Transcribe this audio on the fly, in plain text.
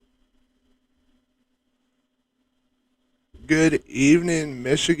Good evening,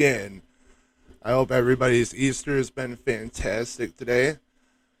 Michigan. I hope everybody's Easter has been fantastic today.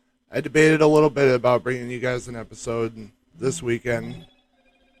 I debated a little bit about bringing you guys an episode this weekend,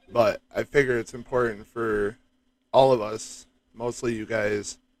 but I figure it's important for all of us, mostly you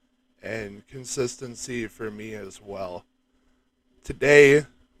guys, and consistency for me as well. Today,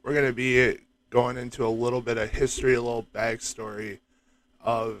 we're going to be going into a little bit of history, a little backstory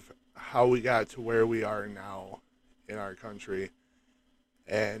of how we got to where we are now in our country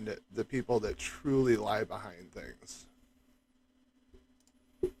and the people that truly lie behind things.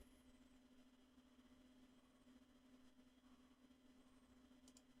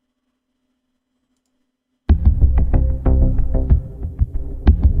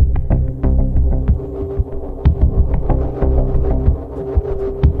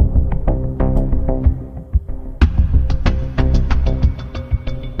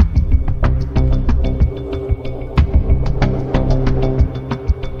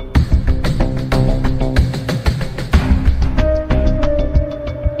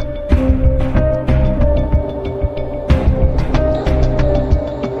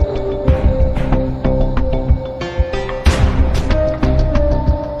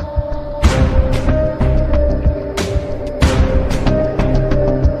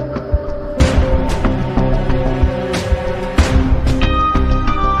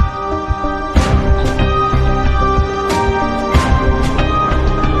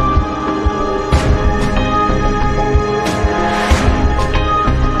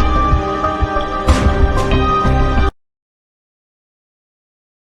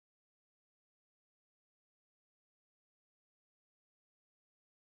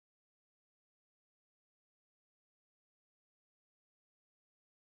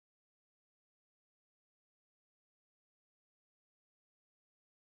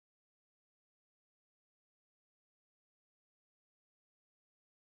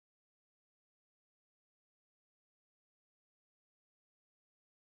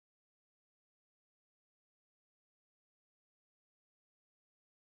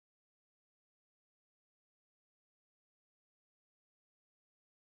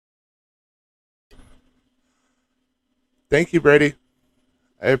 Thank you, Brady.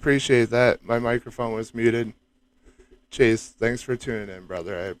 I appreciate that. My microphone was muted. Chase, thanks for tuning in,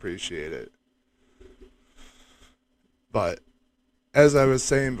 brother. I appreciate it. But as I was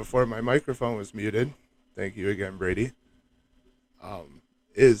saying before my microphone was muted, thank you again, Brady,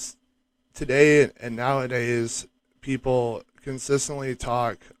 is today and nowadays people consistently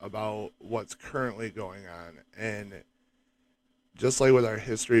talk about what's currently going on. And just like with our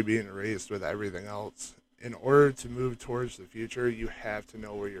history being erased with everything else, in order to move towards the future, you have to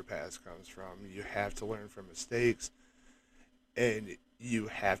know where your past comes from. You have to learn from mistakes, and you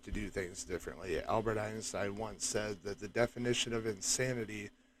have to do things differently. Albert Einstein once said that the definition of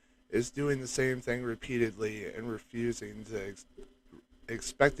insanity is doing the same thing repeatedly and refusing to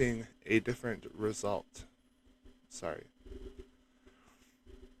expecting a different result. Sorry.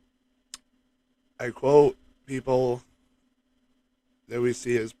 I quote people that we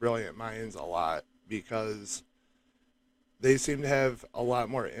see as brilliant minds a lot, because they seem to have a lot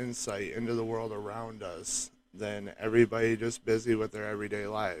more insight into the world around us than everybody just busy with their everyday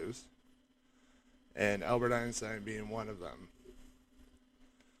lives. And Albert Einstein being one of them.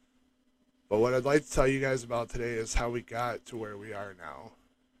 But what I'd like to tell you guys about today is how we got to where we are now.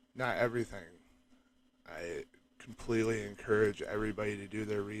 Not everything. I completely encourage everybody to do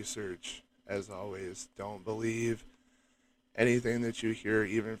their research. As always, don't believe anything that you hear,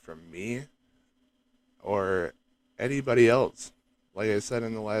 even from me or anybody else. Like I said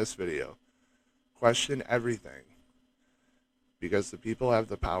in the last video, question everything, because the people have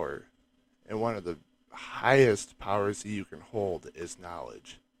the power, and one of the highest powers that you can hold is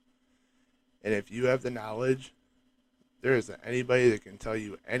knowledge. And if you have the knowledge, there isn't anybody that can tell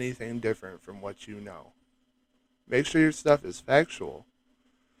you anything different from what you know. Make sure your stuff is factual,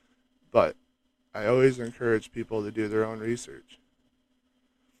 but I always encourage people to do their own research.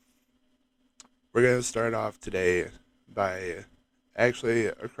 We're going to start off today by actually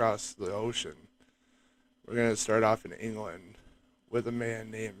across the ocean. We're going to start off in England with a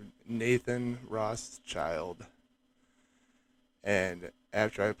man named Nathan Rothschild. And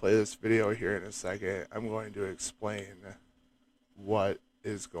after I play this video here in a second, I'm going to explain what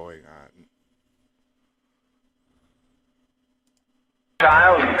is going on.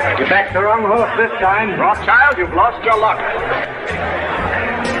 Rothschild, you backed the wrong horse this time. Rothschild, you've lost your luck.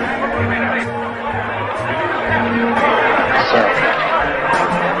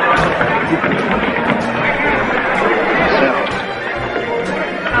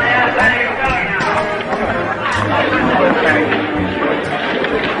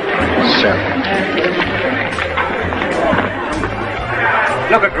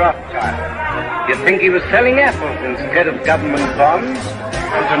 Look at Rothschild. You'd think he was selling apples instead of government bonds.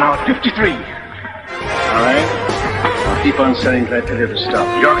 Those are now 53. All right. I'll keep on selling till I tell you to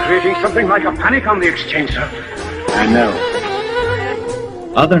stop. You're creating something like a panic on the exchange, sir. I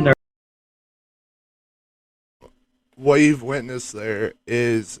know. Other What you've witnessed there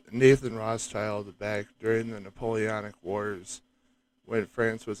is Nathan Rothschild back during the Napoleonic Wars when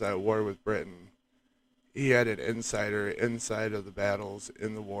France was at war with Britain. He had an insider inside of the battles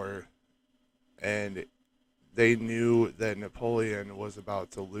in the war, and they knew that Napoleon was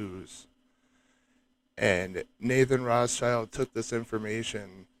about to lose. And Nathan Rothschild took this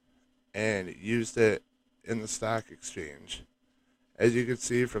information and used it in the stock exchange. As you can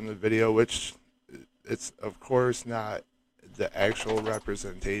see from the video, which it's of course not the actual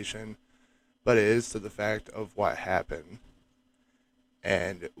representation, but it is to the fact of what happened.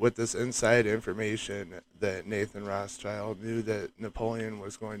 And with this inside information that Nathan Rothschild knew that Napoleon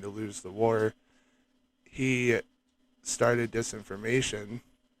was going to lose the war, he started disinformation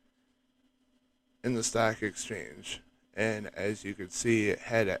in the stock exchange. And as you could see, it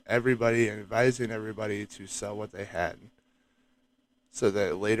had everybody advising everybody to sell what they had, so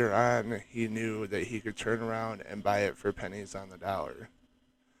that later on he knew that he could turn around and buy it for pennies on the dollar.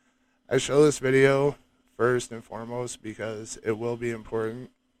 I show this video first and foremost because it will be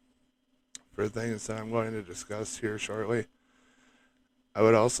important for things that I'm going to discuss here shortly. I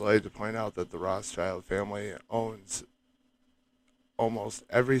would also like to point out that the Rothschild family owns almost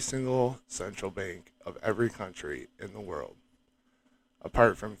every single central bank of every country in the world,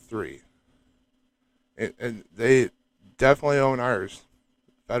 apart from 3. And they definitely own ours.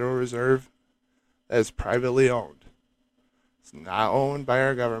 Federal Reserve, that is privately owned. It's not owned by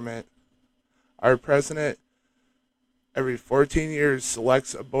our government. Our president, every 14 years,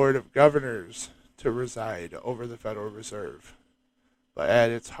 selects a board of governors to reside over the Federal Reserve. But at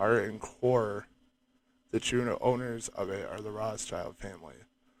its heart and core, the true owners of it are the Rothschild family,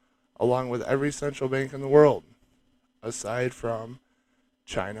 along with every central bank in the world, aside from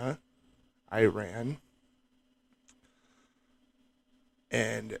China, Iran,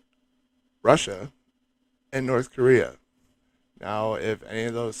 and Russia, and North Korea. Now, if any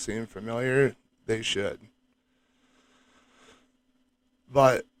of those seem familiar, they should.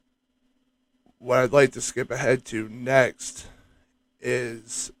 But what I'd like to skip ahead to next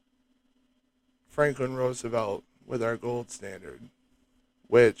is Franklin Roosevelt with our gold standard,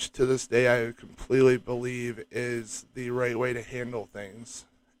 which to this day I completely believe is the right way to handle things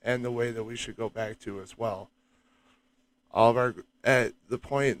and the way that we should go back to as well. All of our, at the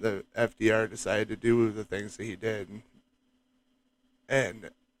point that FDR decided to do the things that he did, and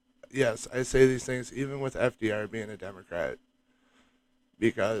yes, I say these things even with FDR being a Democrat,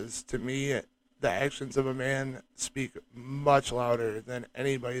 because to me, the actions of a man speak much louder than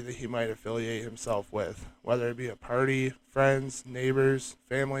anybody that he might affiliate himself with, whether it be a party, friends, neighbors,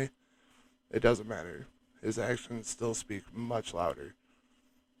 family. It doesn't matter. His actions still speak much louder.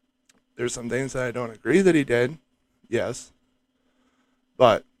 There's some things that I don't agree that he did, yes,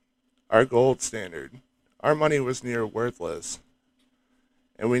 but our gold standard, our money was near worthless,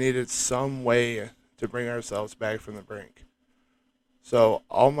 and we needed some way to bring ourselves back from the brink. So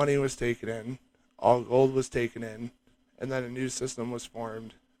all money was taken in, all gold was taken in, and then a new system was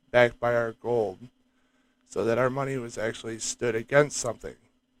formed backed by our gold so that our money was actually stood against something.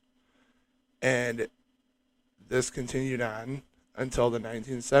 And this continued on until the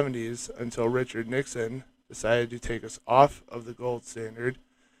 1970s, until Richard Nixon decided to take us off of the gold standard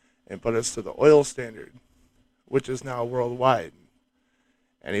and put us to the oil standard, which is now worldwide.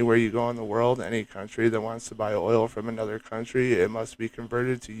 Anywhere you go in the world, any country that wants to buy oil from another country, it must be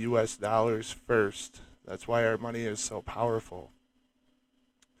converted to US dollars first. That's why our money is so powerful.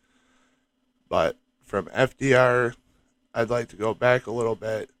 But from FDR, I'd like to go back a little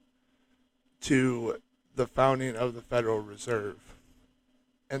bit to the founding of the Federal Reserve.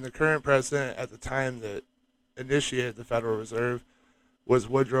 And the current president at the time that initiated the Federal Reserve was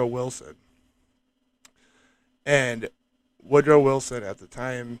Woodrow Wilson. And Woodrow Wilson at the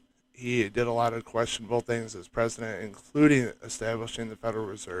time, he did a lot of questionable things as president, including establishing the Federal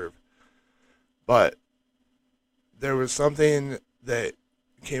Reserve. But there was something that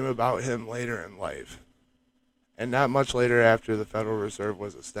came about him later in life, and not much later after the Federal Reserve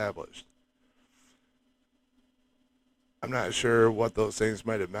was established. I'm not sure what those things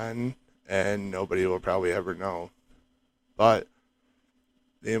might have been, and nobody will probably ever know. But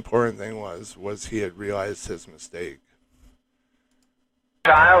the important thing was he had realized his mistake.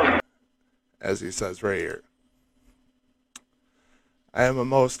 Child. As he says right here. I am a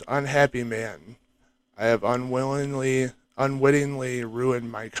most unhappy man. I have unwillingly unwittingly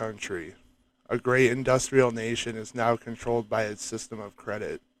ruined my country. A great industrial nation is now controlled by its system of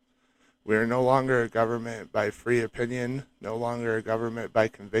credit. We are no longer a government by free opinion, no longer a government by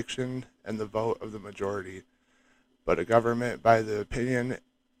conviction and the vote of the majority, but a government by the opinion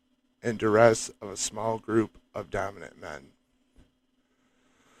and duress of a small group of dominant men.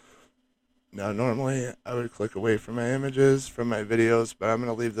 Now, normally I would click away from my images from my videos, but I'm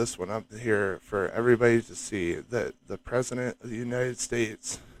going to leave this one up here for everybody to see that the President of the United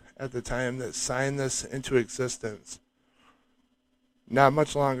States at the time that signed this into existence, not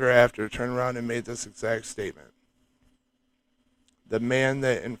much longer after, turned around and made this exact statement. The man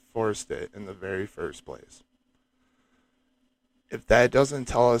that enforced it in the very first place. If that doesn't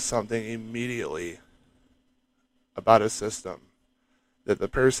tell us something immediately about a system, that the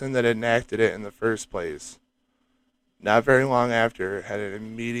person that enacted it in the first place, not very long after, had an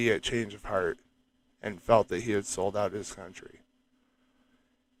immediate change of heart and felt that he had sold out his country.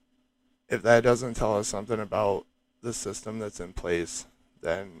 If that doesn't tell us something about the system that's in place,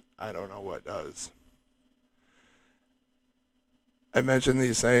 then I don't know what does. I mentioned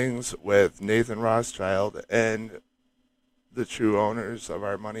these things with Nathan Rothschild and the true owners of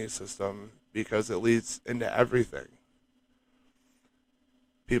our money system because it leads into everything.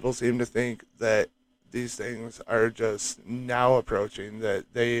 People seem to think that these things are just now approaching,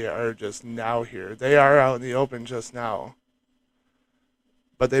 that they are just now here. They are out in the open just now.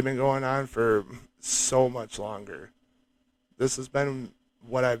 But they've been going on for so much longer. This has been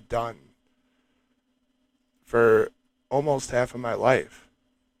what I've done for almost half of my life,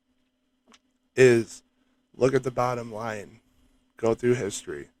 is look at the bottom line, go through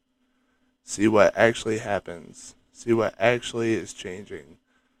history, see what actually happens, see what actually is changing,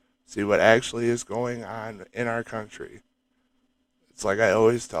 see what actually is going on in our country. It's like I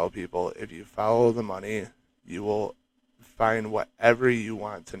always tell people, if you follow the money, you will find whatever you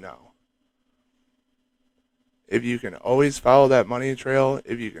want to know. If you can always follow that money trail,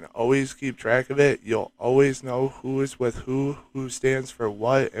 if you can always keep track of it, you'll always know who is with who stands for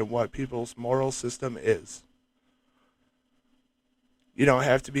what, and what people's moral system is. You don't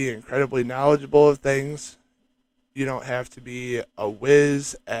have to be incredibly knowledgeable of things. You don't have to be a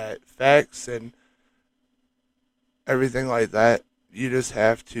whiz at facts and everything like that. You just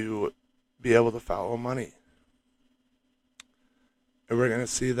have to be able to follow money. And we're going to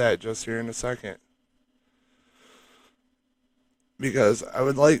see that just here in a second. Because I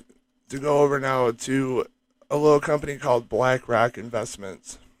would like to go over now to a little company called BlackRock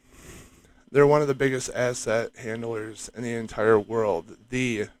Investments. They're one of the biggest asset handlers in the entire world.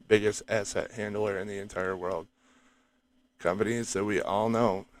 The biggest asset handler in the entire world. Companies that we all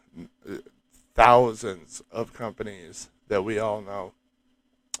know. Thousands of companies that we all know.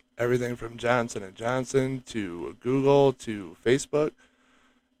 Everything from Johnson & Johnson to Google to Facebook.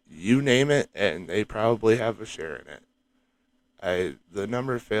 You name it, and they probably have a share in it. The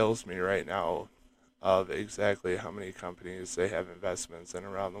number fails me right now of exactly how many companies they have investments in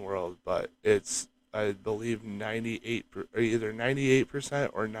around the world, but it's, I believe, either 98%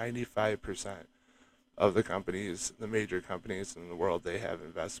 or 95% of the companies, the major companies in the world, they have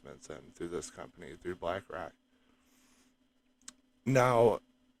investments in through this company, through BlackRock. Now,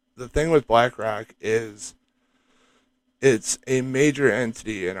 the thing with BlackRock is it's a major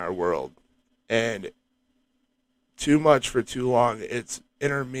entity in our world, and too much for too long, it's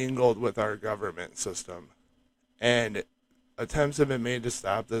intermingled with our government system. And attempts have been made to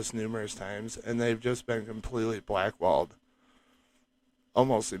stop this numerous times, and they've just been completely blackballed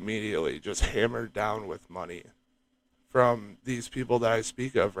almost immediately, just hammered down with money from these people that I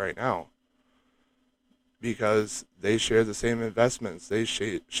speak of right now. Because they share the same investments, they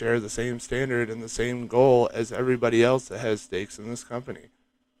share the same standard and the same goal as everybody else that has stakes in this company.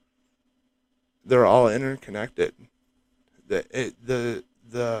 They're all interconnected.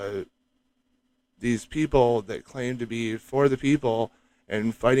 These people that claim to be for the people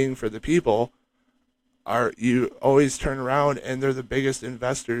and fighting for the people you always turn around and they're the biggest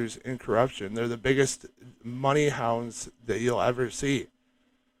investors in corruption. They're the biggest money hounds that you'll ever see.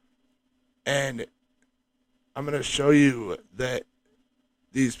 And I'm going to show you that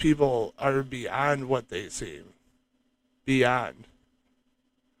these people are beyond what they seem. Beyond.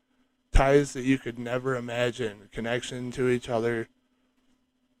 Ties that you could never imagine, connection to each other.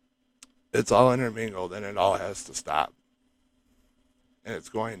 It's all intermingled, and it all has to stop. And it's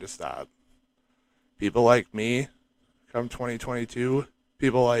going to stop. People like me, come 2022,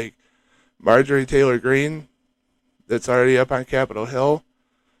 people like Marjorie Taylor Greene, that's already up on Capitol Hill,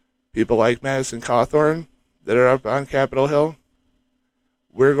 people like Madison Cawthorn, that are up on Capitol Hill,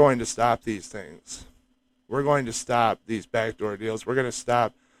 we're going to stop these things. We're going to stop these backdoor deals. We're going to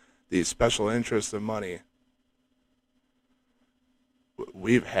stop these special interests of money.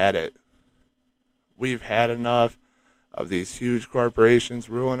 We've had it. We've had enough of these huge corporations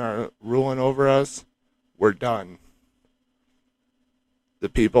ruling over us. We're done. The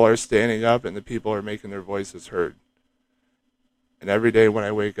people are standing up and the people are making their voices heard. And every day when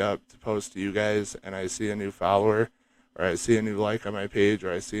I wake up to post to you guys and I see a new follower, or I see a new like on my page,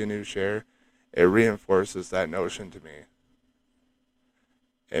 or I see a new share, it reinforces that notion to me.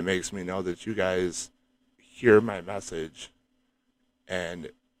 It makes me know that you guys hear my message and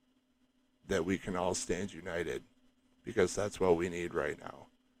that we can all stand united, because that's what we need right now.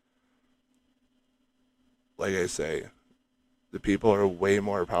 Like I say, the people are way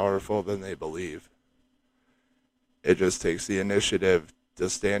more powerful than they believe. It just takes the initiative to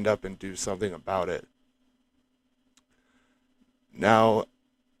stand up and do something about it. Now,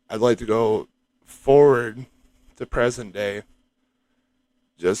 I'd like to go forward to present day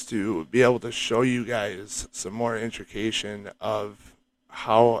just to be able to show you guys some more intrication of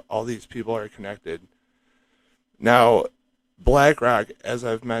how all these people are connected. Now, BlackRock, as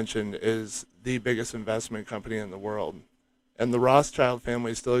I've mentioned, is the biggest investment company in the world. And the Rothschild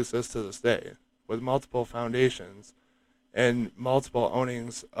family still exists to this day, with multiple foundations and multiple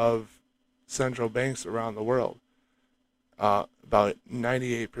ownings of central banks around the world. About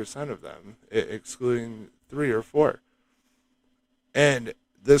 98% of them, excluding 3 or 4. And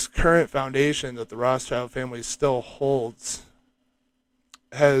this current foundation that the Rothschild family still holds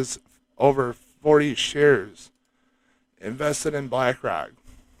has over 40 shares invested in BlackRock.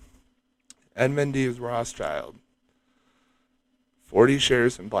 Edmund D. Rothschild. 40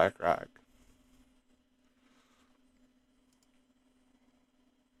 shares in BlackRock.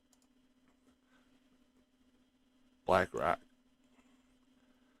 BlackRock.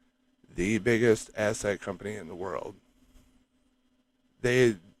 The biggest asset company in the world.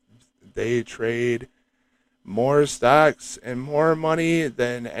 They trade more stocks and more money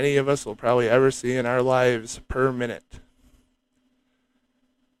than any of us will probably ever see in our lives per minute.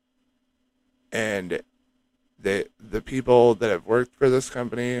 And the people that have worked for this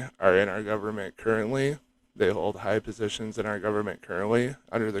company are in our government currently. They hold high positions in our government currently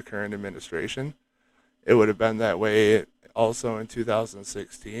under the current administration. It would have been that way also in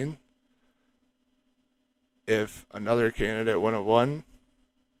 2016 if another candidate would have won.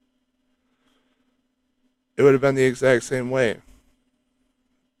 It would have been the exact same way.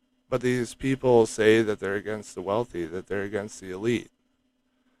 But these people say that they're against the wealthy, that they're against the elite.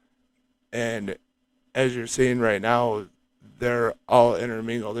 And as you're seeing right now, they're all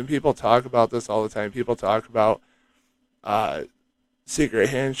intermingled. And people talk about this all the time. People talk about secret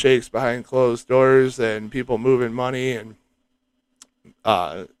handshakes behind closed doors and people moving money and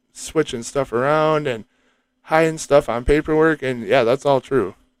switching stuff around and hiding stuff on paperwork. And yeah, that's all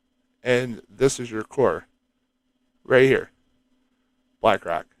true. And this is your core. Right here.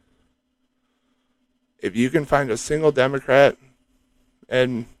 BlackRock. If you can find a single Democrat,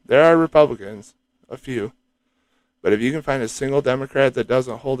 and there are Republicans, a few, but if you can find a single Democrat that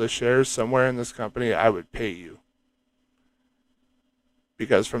doesn't hold a share somewhere in this company, I would pay you.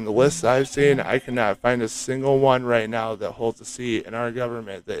 Because from the lists I've seen, I cannot find a single one right now that holds a seat in our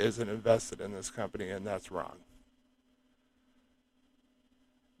government that isn't invested in this company, and that's wrong.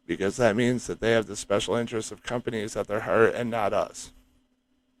 Because that means that they have the special interests of companies at their heart and not us.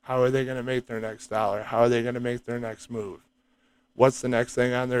 How are they going to make their next dollar? How are they going to make their next move? What's the next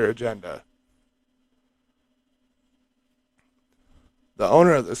thing on their agenda? The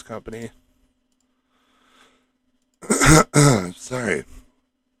owner of this company, sorry,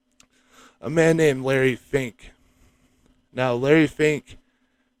 a man named Larry Fink. Now, Larry Fink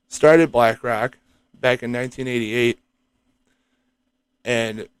started BlackRock back in 1988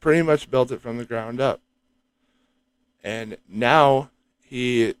 and pretty much built it from the ground up. And now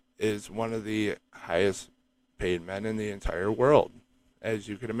he is one of the highest paid men in the entire world, as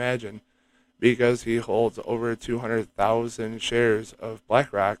you can imagine, because he holds over 200,000 shares of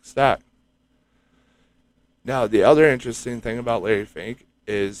BlackRock stock. Now, the other interesting thing about Larry Fink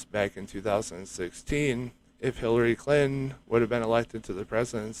is back in 2016, if Hillary Clinton would have been elected to the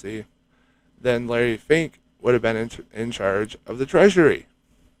presidency, then Larry Fink would have been in charge of the Treasury.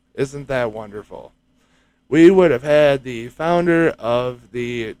 Isn't that wonderful? We would have had the founder of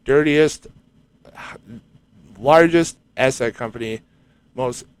the dirtiest, largest asset company,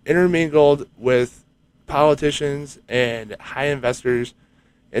 most intermingled with politicians and high investors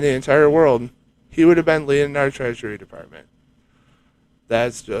in the entire world. He would have been leading our Treasury Department.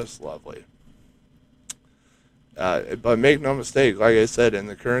 That's just lovely. But make no mistake, like I said, in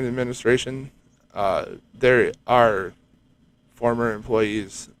the current administration, there are former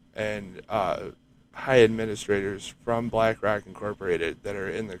employees and high administrators from BlackRock Incorporated that are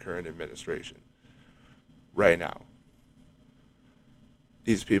in the current administration right now.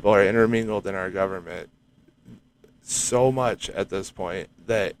 These people are intermingled in our government so much at this point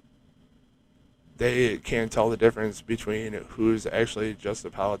that they can't tell the difference between who's actually just a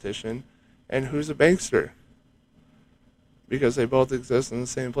politician and who's a bankster, because they both exist in the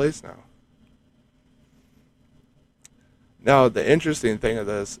same place now. Now, the interesting thing of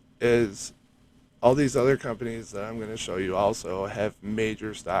this is all these other companies that I'm going to show you also have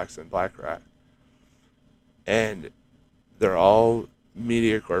major stocks in BlackRock. And they're all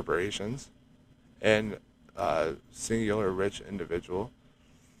media corporations and singular rich individual.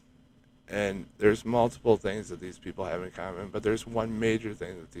 And there's multiple things that these people have in common, but there's one major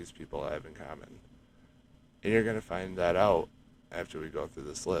thing that these people have in common. And you're going to find that out after we go through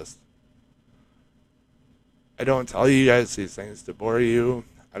this list. I don't tell you guys these things to bore you.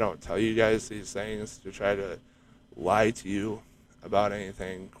 I don't tell you guys these things to try to lie to you about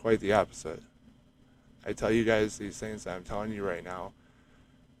anything. Quite the opposite. I tell you guys these things that I'm telling you right now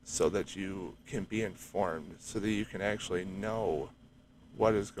so that you can be informed, so that you can actually know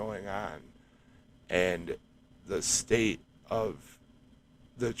what is going on and the state of,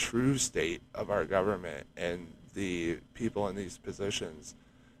 the true state of our government and the people in these positions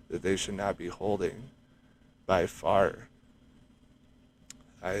that they should not be holding by far.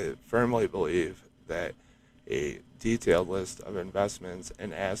 I firmly believe that a detailed list of investments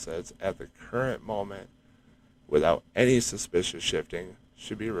and assets at the current moment without any suspicious shifting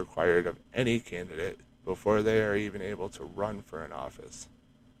should be required of any candidate before they are even able to run for an office.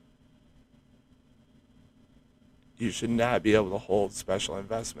 You should not be able to hold special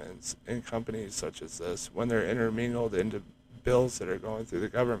investments in companies such as this when they're intermingled into bills that are going through the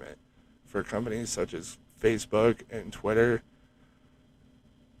government for companies such as Facebook and Twitter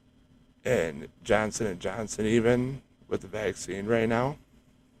and Johnson & Johnson even with the vaccine right now.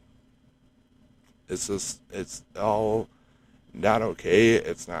 It's all not okay.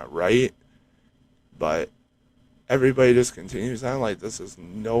 It's not right. But everybody just continues on like this is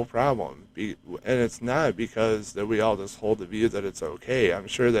no problem. And it's not because that we all just hold the view that it's okay. I'm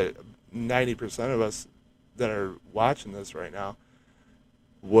sure that 90% of us that are watching this right now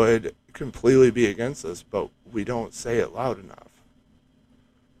would completely be against this, but we don't say it loud enough.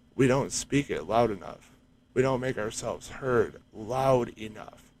 We don't speak it loud enough. We don't make ourselves heard loud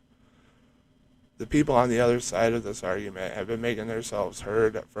enough. The people on the other side of this argument have been making themselves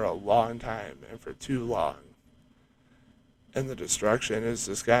heard for a long time and for too long. And the destruction has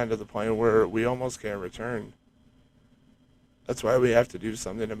just gotten to the point where we almost can't return. That's why we have to do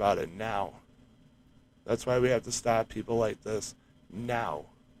something about it now. That's why we have to stop people like this now.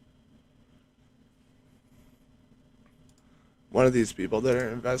 One of these people that are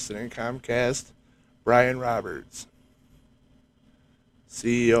invested in Comcast, Brian Roberts,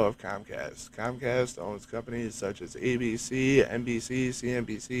 CEO of Comcast. Comcast owns companies such as ABC, NBC,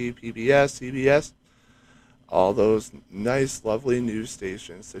 CNBC, PBS, CBS, all those nice, lovely news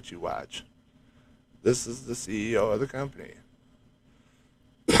stations that you watch. This is the CEO of the company.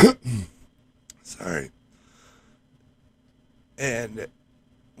 Sorry. And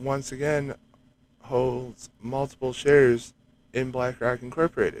once again, holds multiple shares in BlackRock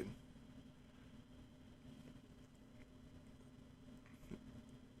Incorporated.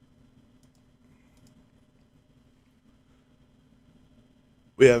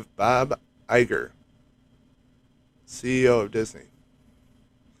 We have Bob Iger, CEO of Disney.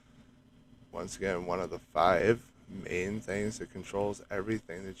 Once again, one of the 5 main things that controls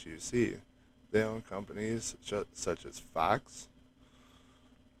everything that you see. They own companies such as Fox,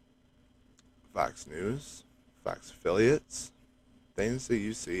 Fox News, Fox affiliates, things that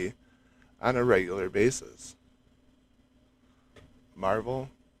you see on a regular basis. Marvel,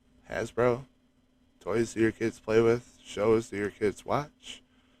 Hasbro, toys that your kids play with, shows that your kids watch.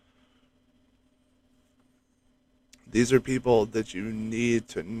 These are people that you need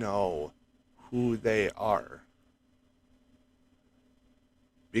to know who they are.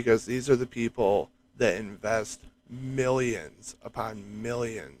 Because these are the people that invest millions upon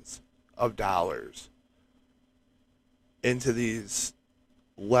millions of dollars into these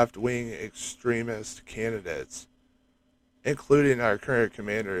left-wing extremist candidates, including our current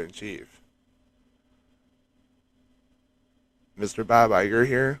commander-in-chief. Mr. Bob Iger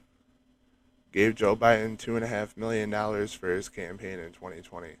here gave Joe Biden $2.5 million for his campaign in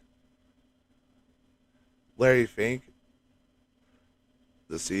 2020. Larry Fink,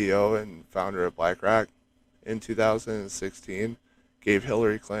 the CEO and founder of BlackRock, in 2016, gave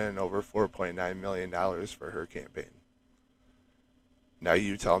Hillary Clinton over $4.9 million for her campaign. Now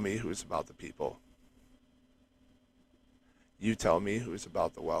you tell me who's about the people. You tell me who's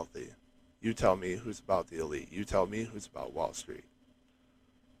about the wealthy. You tell me who's about the elite. You tell me who's about Wall Street.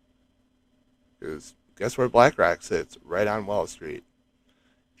 Because guess where BlackRock sits? Right on Wall Street.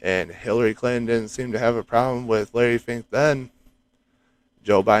 And Hillary Clinton didn't seem to have a problem with Larry Fink then.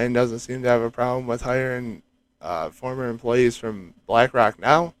 Joe Biden doesn't seem to have a problem with hiring former employees from BlackRock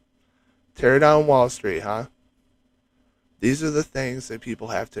now. Tear down Wall Street, huh? These are the things that people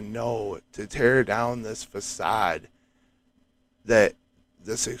have to know to tear down this facade that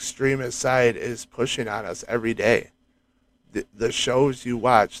this extremist side is pushing on us every day. The shows you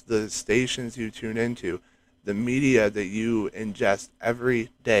watch, the stations you tune into, the media that you ingest every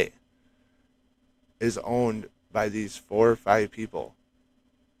day is owned by these 4 or 5 people.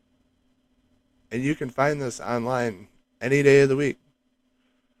 And you can find this online any day of the week.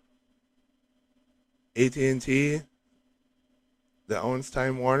 AT&T, that owns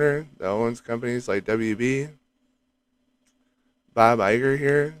Time Warner, that owns companies like WB. Bob Iger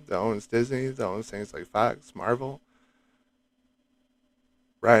here, that owns Disney, that owns things like Fox, Marvel.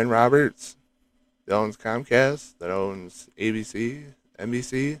 Ryan Roberts, that owns Comcast, that owns ABC,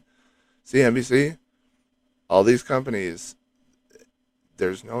 NBC, CNBC. All these companies,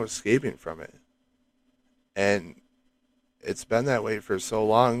 there's no escaping from it. And it's been that way for so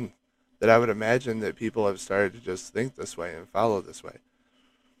long that I would imagine that people have started to just think this way and follow this way.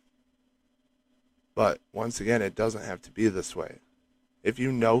 But once again, it doesn't have to be this way. If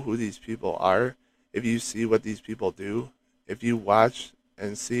you know who these people are, if you see what these people do, if you watch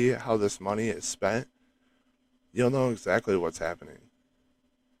and see how this money is spent, you'll know exactly what's happening.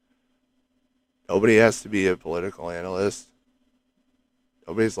 Nobody has to be a political analyst.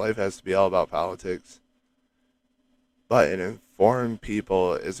 Nobody's life has to be all about politics. But an informed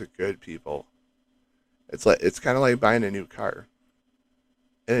people is a good people. It's kind of like buying a new car.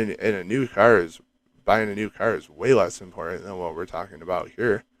 And buying a new car is way less important than what we're talking about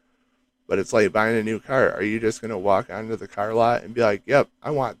here. But it's like buying a new car. Are you just going to walk onto the car lot and be like, yep,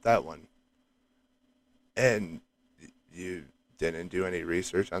 I want that one? And you didn't do any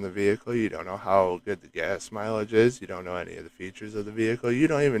research on the vehicle. You don't know how good the gas mileage is. You don't know any of the features of the vehicle. You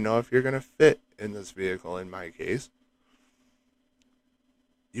don't even know if you're going to fit in this vehicle, in my case.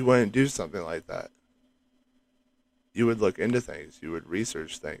 You wouldn't do something like that. You would look into things. You would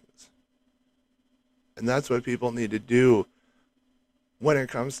research things. And that's what people need to do when it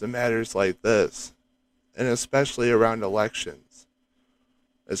comes to matters like this. And especially around elections.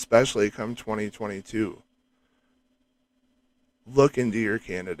 Especially come 2022. Look into your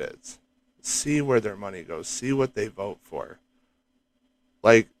candidates. See where their money goes. See what they vote for.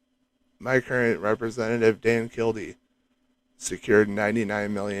 Like my current representative, Dan Kildee, secured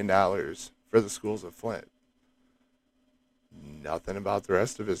 $99 million for the schools of Flint. Nothing about the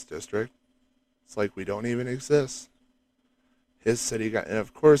rest of his district. It's like we don't even exist. And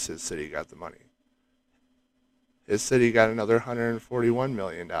of course his city got the money. His city got another $141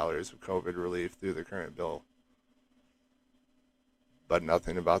 million of COVID relief through the current bill. But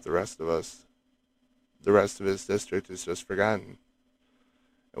nothing about the rest of us. The rest of his district is just forgotten.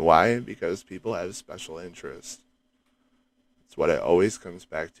 And why? Because people have special interests. It's what it always comes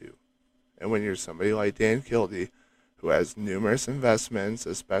back to. And when you're somebody like Dan Kildee, who has numerous investments,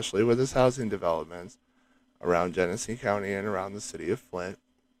 especially with his housing developments, around Genesee County and around the city of Flint,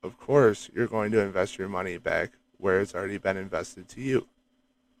 of course, you're going to invest your money back where it's already been invested to you.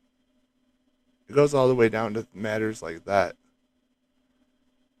 It goes all the way down to matters like that.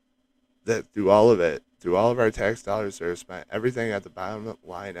 That through all of it, through all of our tax dollars that are spent, everything at the bottom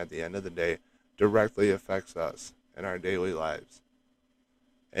line at the end of the day directly affects us in our daily lives.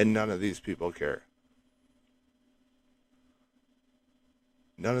 And none of these people care.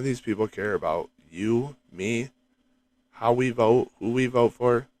 None of these people care about you, me, how we vote, who we vote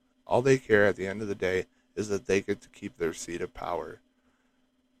for. All they care at the end of the day is that they get to keep their seat of power.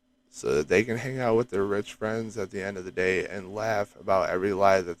 So that they can hang out with their rich friends at the end of the day and laugh about every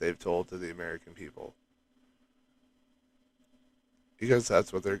lie that they've told to the American people. Because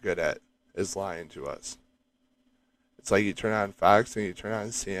that's what they're good at, is lying to us. It's like you turn on Fox and you turn on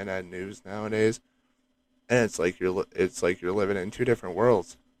CNN News nowadays, and it's like you're living in two different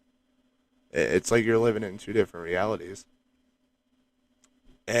worlds. It's like you're living in two different realities.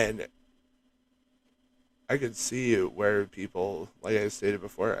 And I could see where people, like I stated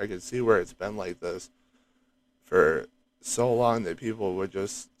before, I could see where it's been like this for so long that people would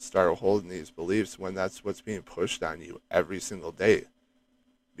just start holding these beliefs when that's what's being pushed on you every single day.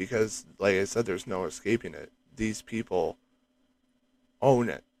 Because, like I said, there's no escaping it. These people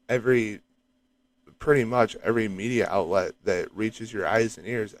own pretty much every media outlet that reaches your eyes and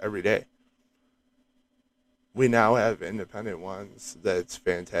ears every day. We now have independent ones that's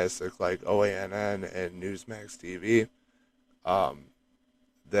fantastic, like OANN and Newsmax TV,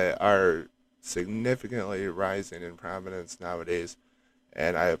 that are significantly rising in prominence nowadays,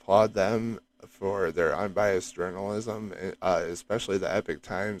 and I applaud them for their unbiased journalism, especially the Epic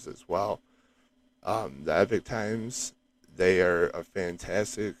Times as well. The Epic Times, they are a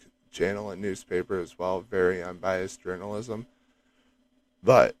fantastic channel and newspaper as well, very unbiased journalism.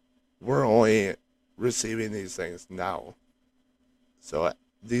 But we're only receiving these things now. So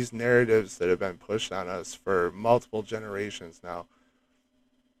these narratives that have been pushed on us for multiple generations now,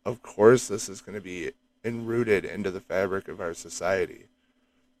 of course this is going to be enrooted into the fabric of our society.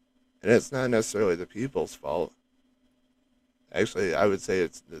 And it's not necessarily the people's fault. Actually, I would say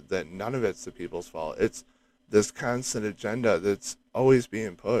it's that none of it's the people's fault. It's this constant agenda that's always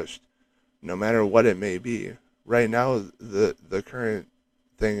being pushed, no matter what it may be. Right now, the current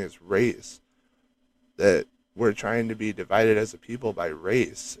thing is race. That we're trying to be divided as a people by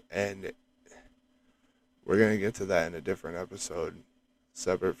race, and we're going to get to that in a different episode,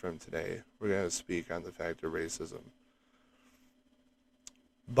 separate from today. We're going to speak on the fact of racism.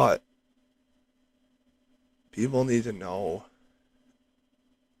 But people need to know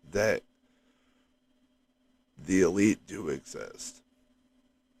that the elite do exist.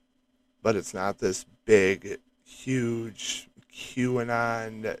 But it's not this big, huge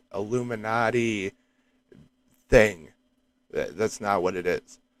QAnon, Illuminati thing. That's not what it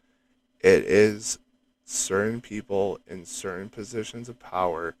is. It is certain people in certain positions of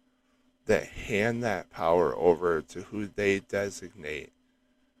power that hand that power over to who they designate.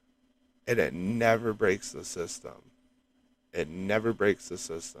 And it never breaks the system. It never breaks the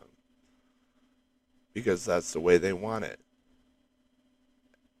system. Because that's the way they want it.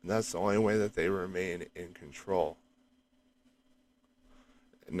 And that's the only way that they remain in control.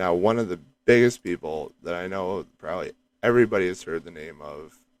 Now, one of the biggest people that I know probably everybody has heard the name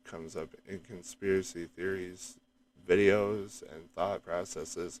of comes up in conspiracy theories, videos, and thought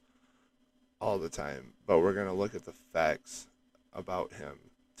processes all the time. But we're going to look at the facts about him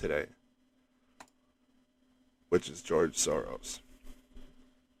today, which is George Soros.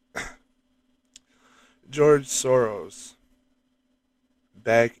 George Soros,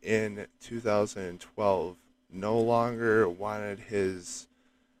 back in 2012, no longer wanted his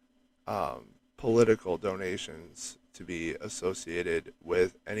political donations to be associated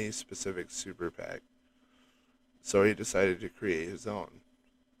with any specific super PAC. So he decided to create his own.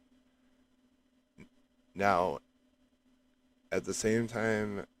 Now, at the same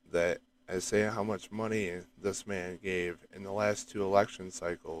time that I say how much money this man gave in the last two election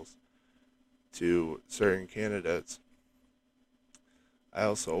cycles to certain candidates, I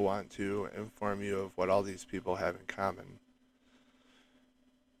also want to inform you of what all these people have in common.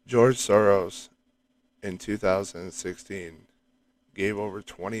 George Soros, in 2016, gave over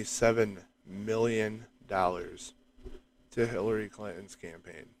 $27 million to Hillary Clinton's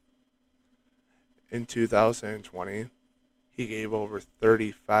campaign. In 2020, he gave over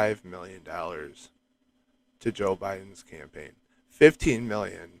 $35 million to Joe Biden's campaign. $15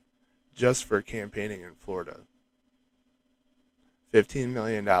 million just for campaigning in Florida. $15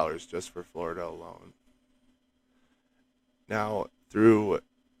 million just for Florida alone. Now, through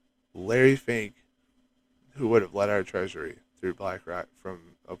Larry Fink, who would have led our treasury through BlackRock,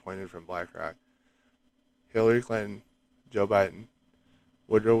 appointed from BlackRock, Hillary Clinton, Joe Biden,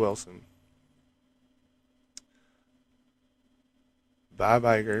 Woodrow Wilson, Bob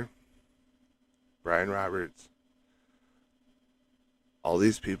Iger, Brian Roberts, all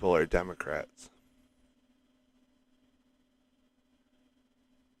these people are Democrats.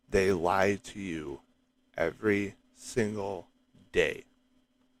 They lie to you every single day.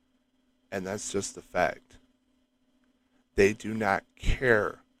 And that's just the fact. They do not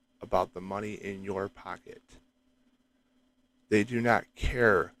care about the money in your pocket. They do not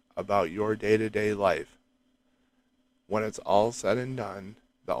care about your day-to-day life. When it's all said and done,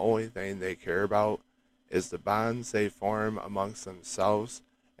 the only thing they care about is the bonds they form amongst themselves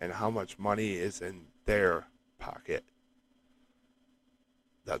and how much money is in their pocket.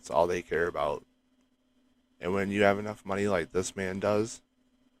 That's all they care about. And when you have enough money like this man does,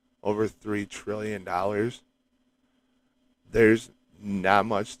 over $3 trillion, there's not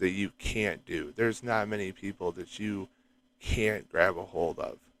much that you can't do. There's not many people that you can't grab a hold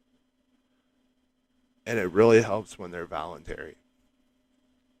of. And it really helps when they're voluntary.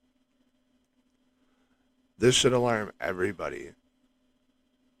 This should alarm everybody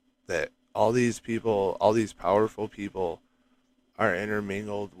that all these people, all these powerful people, are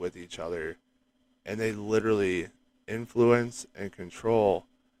intermingled with each other, and they literally influence and control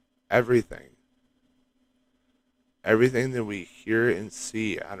everything. Everything that we hear and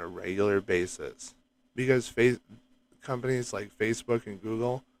see on a regular basis. Because companies like Facebook and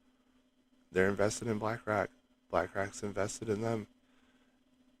Google, they're invested in BlackRock. BlackRock's invested in them.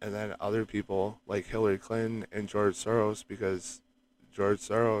 And then other people like Hillary Clinton and George Soros, because George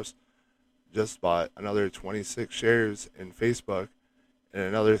Soros just bought another 26 shares in Facebook and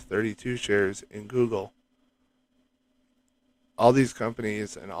another 32 shares in Google. All these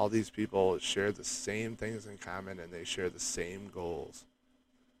companies and all these people share the same things in common, and they share the same goals.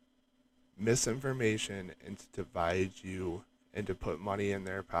 Misinformation, and to divide you and to put money in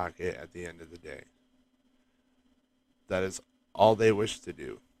their pocket at the end of the day. That is all they wish to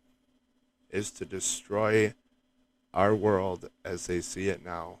do, is to destroy our world as they see it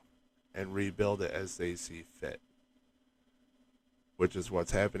now and rebuild it as they see fit, which is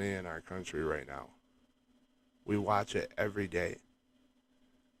what's happening in our country right now. We watch it every day.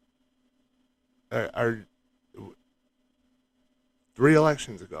 Our 3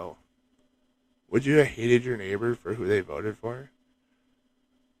 elections ago, would you have hated your neighbor for who they voted for?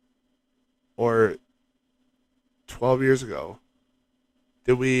 Or 12 years ago,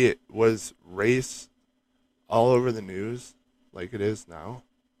 was race all over the news like it is now?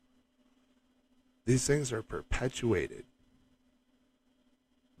 These things are perpetuated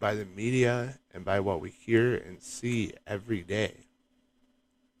by the media and by what we hear and see every day.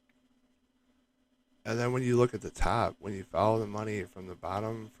 And then when you look at the top, when you follow the money from the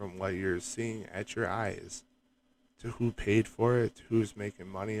bottom, from what you're seeing at your eyes, to who paid for it, to who's making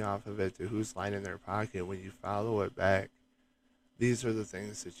money off of it, to who's lining their pocket, when you follow it back, these are the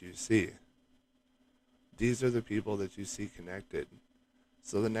things that you see. These are the people that you see connected.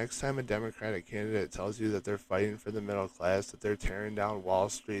 So the next time a Democratic candidate tells you that they're fighting for the middle class, that they're tearing down Wall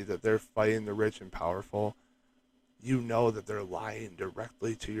Street, that they're fighting the rich and powerful, you know that they're lying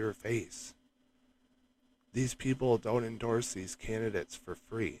directly to your face. These people don't endorse these candidates for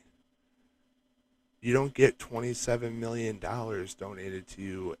free. You don't get $27 million donated to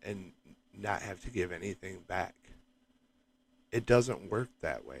you and not have to give anything back. It doesn't work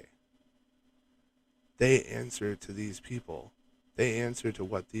that way. They answer to these people. They answer to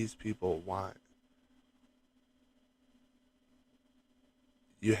what these people want.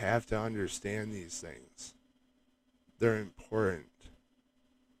 You have to understand these things. They're important.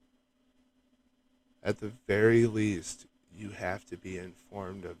 At the very least, you have to be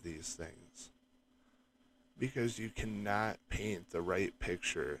informed of these things. Because you cannot paint the right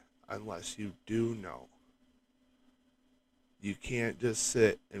picture unless you do know. You can't just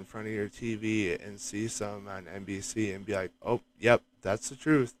sit in front of your TV and see something on NBC and be like, oh, yep, that's the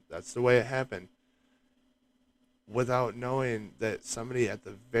truth. That's the way it happened. Without knowing that somebody at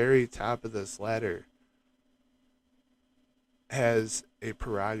the very top of this ladder has a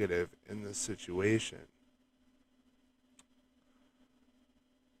prerogative in this situation.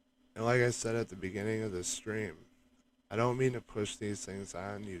 And like I said at the beginning of this stream, I don't mean to push these things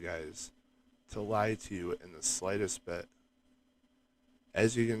on you guys, to lie to you in the slightest bit.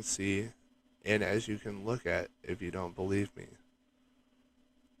 As you can see, and as you can look at if you don't believe me,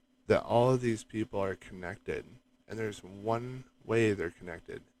 that all of these people are connected, and there's one way they're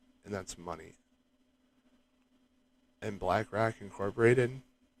connected, and that's money. And BlackRock Incorporated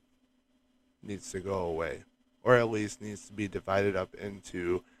needs to go away, or at least needs to be divided up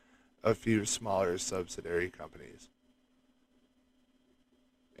into a few smaller subsidiary companies.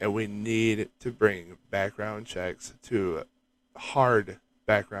 And we need to bring background checks to hard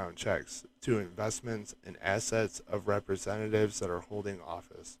background checks to investments and assets of representatives that are holding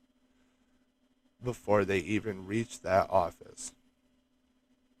office before they even reach that office.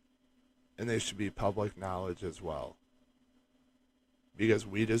 And they should be public knowledge as well. Because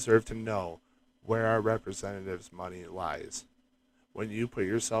we deserve to know where our representatives' money lies. When you put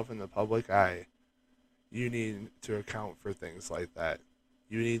yourself in the public eye, you need to account for things like that.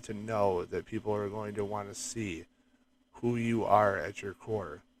 You need to know that people are going to want to see who you are at your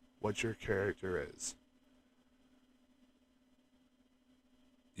core, what your character is.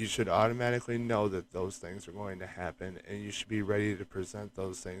 You should automatically know that those things are going to happen, and you should be ready to present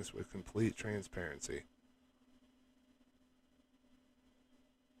those things with complete transparency.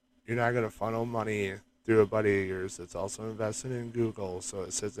 You're not going to funnel money through a buddy of yours that's also invested in Google, so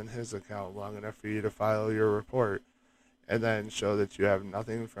it sits in his account long enough for you to file your report, and then show that you have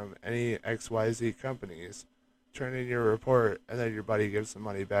nothing from any XYZ companies, turn in your report, and then your buddy gives the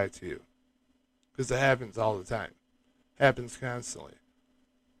money back to you. Because it happens all the time. Happens constantly.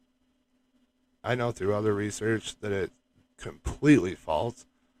 I know through other research that it completely false.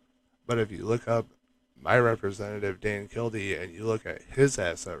 But if you look up my representative, Dan Kildee, and you look at his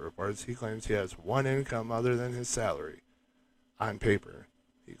asset reports, he claims he has one income other than his salary on paper.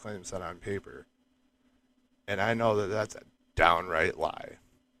 He claims that on paper. And I know that that's a downright lie.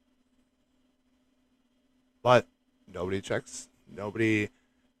 But nobody checks. Nobody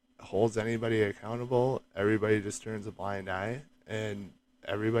holds anybody accountable. Everybody just turns a blind eye. And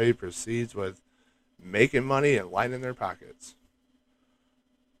everybody proceeds with making money and lining their pockets.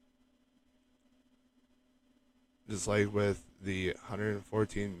 Just like with the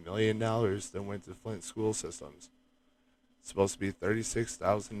 $114 million that went to Flint school systems. It's supposed to be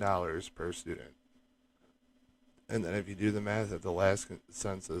 $36,000 per student. And then if you do the math at the last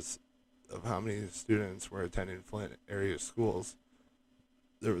census of how many students were attending Flint area schools,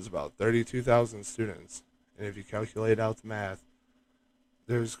 there was about 32,000 students. And if you calculate out the math,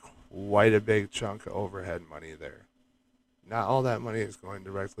 there's quite a big chunk of overhead money there. Not all that money is going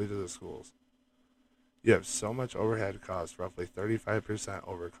directly to the schools. You have so much overhead cost, roughly 35%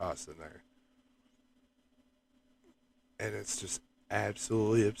 over cost in there. And it's just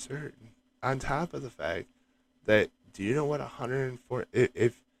absolutely absurd. On top of the fact that, do you know what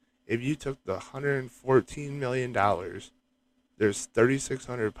if you took the $114 million, there's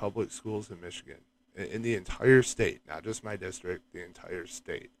 3,600 public schools in Michigan, in the entire state, not just my district, the entire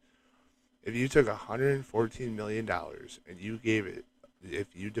state. If you took $114 million and you gave it,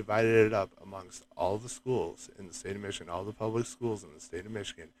 if you divided it up amongst all the schools in the state of Michigan, all the public schools in the state of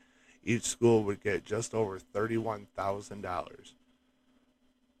Michigan, each school would get just over $31,000.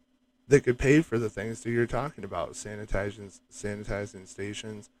 They could pay for the things that you're talking about: sanitizing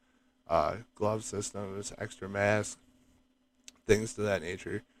stations, glove systems, extra masks, things to that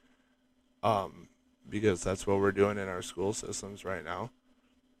nature. Because that's what we're doing in our school systems right now,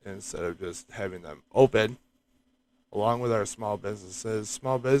 instead of just having them open. Along with our small businesses,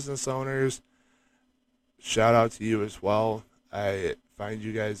 small business owners, shout out to you as well. I find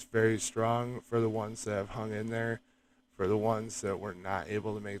you guys very strong. For the ones that have hung in there, for the ones that were not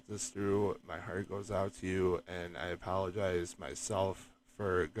able to make this through, my heart goes out to you, and I apologize myself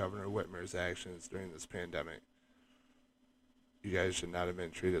for Governor Whitmer's actions during this pandemic. You guys should not have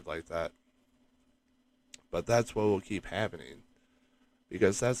been treated like that. But that's what will keep happening,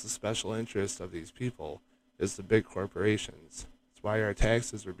 because that's the special interest of these people, is the big corporations. That's why our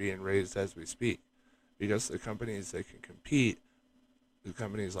taxes are being raised as we speak, because the companies that can compete, the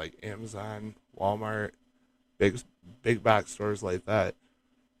companies like Amazon, Walmart, big box stores like that,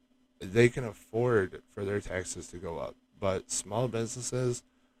 they can afford for their taxes to go up. But small businesses,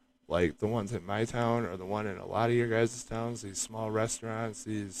 like the ones in my town or the one in a lot of your guys' towns, these small restaurants,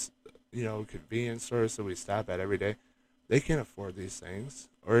 these convenience stores that we stop at every day, they can't afford these things.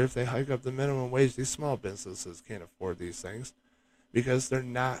 Or if they hike up the minimum wage, these small businesses can't afford these things, because they're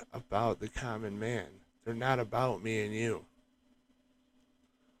not about the common man. They're not about me and you.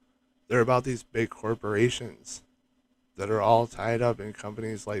 They're about these big corporations that are all tied up in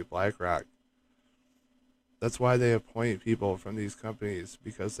companies like BlackRock. That's why they appoint people from these companies,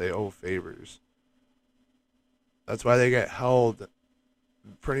 because they owe favors. That's why they get held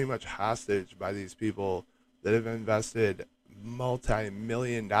pretty much hostage by these people that have invested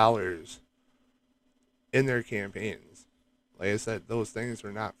multi-million dollars in their campaigns. Like I said, those things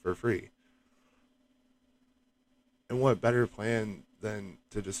are not for free. And what better plan than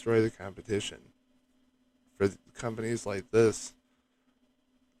to destroy the competition? For companies like this,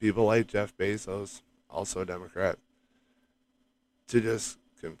 people like Jeff Bezos, also a Democrat, to just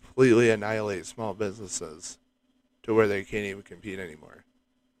completely annihilate small businesses to where they can't even compete anymore.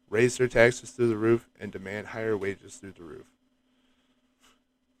 Raise their taxes through the roof and demand higher wages through the roof.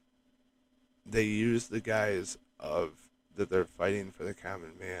 They use the guise of that they're fighting for the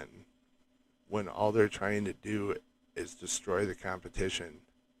common man, when all they're trying to do is destroy the competition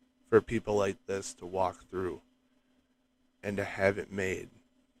for people like this to walk through and to have it made,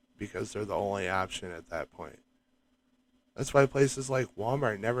 because they're the only option at that point. That's why places like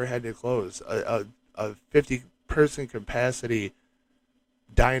Walmart never had to close. A 50-person capacity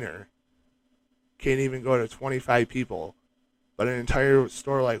diner can't even go to 25 people, but an entire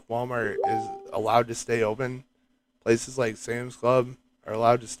store like Walmart is allowed to stay open. Places like Sam's Club are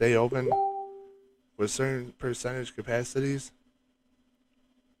allowed to stay open with certain percentage capacities.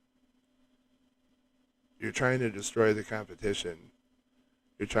 You're trying to destroy the competition.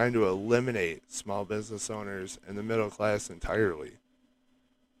 You're trying to eliminate small business owners and the middle class entirely.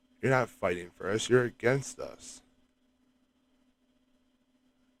 You're not fighting for us. You're against us.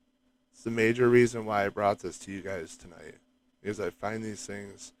 It's the major reason why I brought this to you guys tonight, because I find these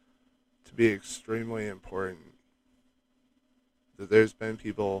things to be extremely important. that there's been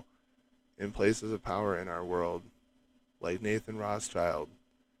people in places of power in our world, like Nathan Rothschild,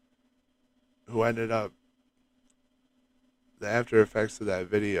 who ended up, the after effects of that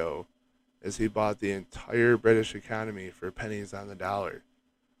video is he bought the entire British economy for pennies on the dollar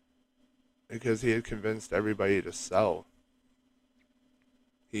because he had convinced everybody to sell.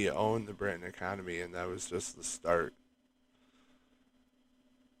 He owned the Britain economy, and that was just the start.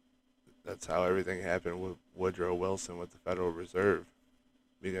 That's how everything happened with Woodrow Wilson with the Federal Reserve,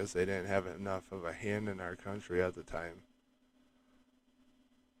 because they didn't have enough of a hand in our country at the time.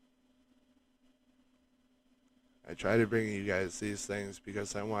 I try to bring you guys these things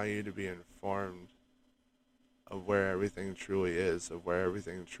because I want you to be informed of where everything truly is, of where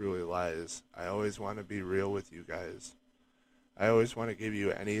everything truly lies. I always want to be real with you guys. I always want to give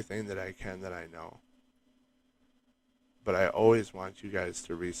you anything that I can that I know. But I always want you guys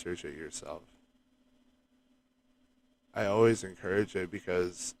to research it yourself. I always encourage it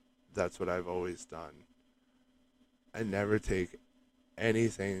because that's what I've always done. I never take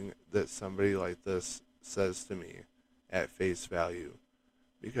anything that somebody like this says to me at face value,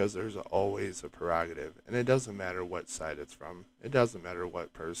 because there's always a prerogative, and it doesn't matter what side it's from. It doesn't matter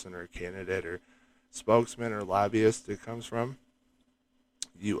what person or candidate or spokesman or lobbyist it comes from.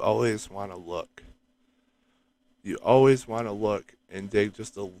 You always want to look. You always want to look and dig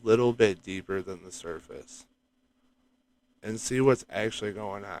just a little bit deeper than the surface and see what's actually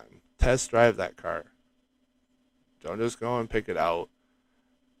going on. Test drive that car. Don't just go and pick it out.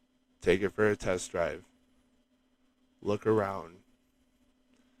 Take it for a test drive. Look around.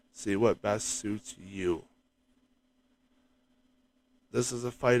 See what best suits you. This is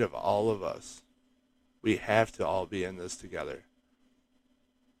a fight of all of us. We have to all be in this together.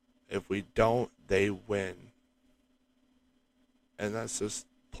 If we don't, they win. And that's just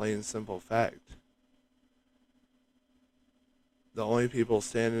plain simple fact. The only people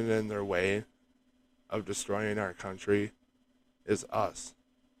standing in their way of destroying our country is us.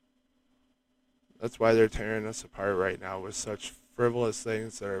 That's why they're tearing us apart right now with such frivolous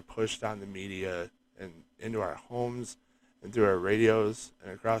things that are pushed on the media and into our homes and through our radios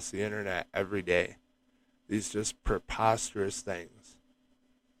and across the internet every day. These just preposterous things.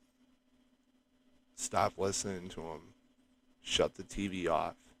 Stop listening to them. Shut the TV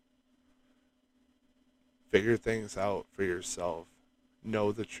off. Figure things out for yourself.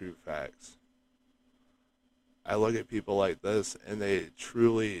 Know the true facts. I look at people like this and they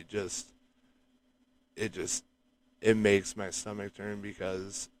truly just, it makes my stomach turn,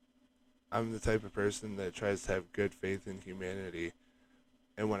 because I'm the type of person that tries to have good faith in humanity.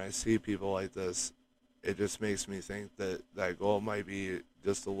 And when I see people like this, it just makes me think that that goal might be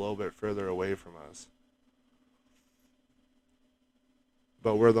just a little bit further away from us.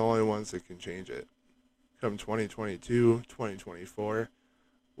 But we're the only ones that can change it. Come 2022, 2024,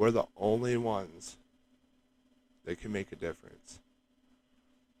 we're the only ones that can make a difference.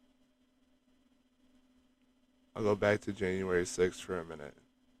 I'll go back to January 6th for a minute.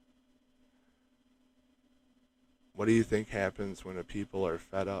 What do you think happens when the people are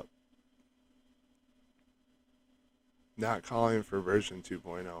fed up? Not calling for version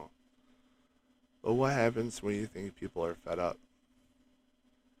 2.0. But what happens when you think people are fed up?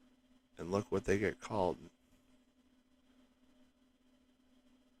 And look what they get called.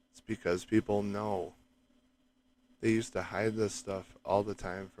 It's because people know. They used to hide this stuff all the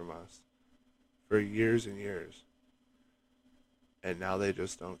time from us for years and years. And now they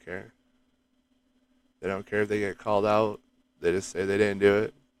just don't care. They don't care if they get called out. They just say they didn't do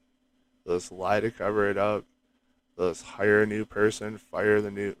it. They'll just lie to cover it up. They'll just hire a new person, fire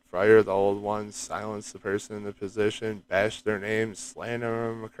the old one, silence the person in the position, bash their names, slander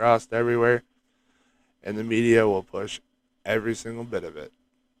them across everywhere. And the media will push every single bit of it.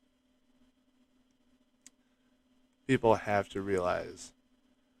 People have to realize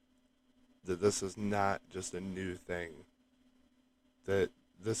that this is not just a new thing. That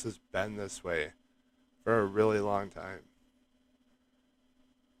this has been this way for a really long time.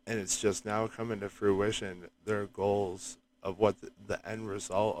 And it's just now coming to fruition, their goals of what the end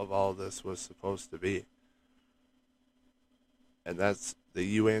result of all this was supposed to be. And that's that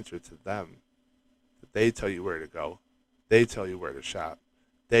you answer to them. That they tell you where to go. They tell you where to shop.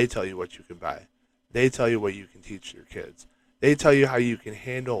 They tell you what you can buy. They tell you what you can teach your kids. They tell you how you can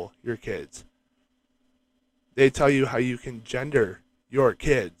handle your kids. They tell you how you can gender your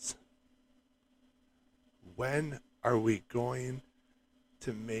kids. When are we going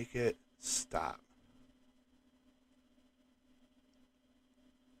to make it stop?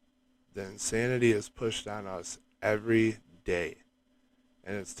 The insanity is pushed on us every day,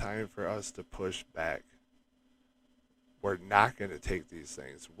 and it's time for us to push back. We're not going to take these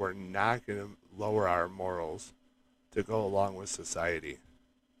things. We're not going to lower our morals to go along with society.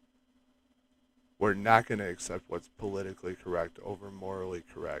 We're not going to accept what's politically correct over morally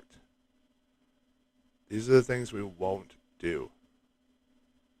correct. These are the things we won't do.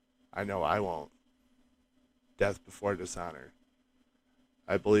 I know I won't. Death before dishonor.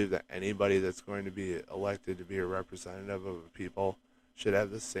 I believe that anybody that's going to be elected to be a representative of a people should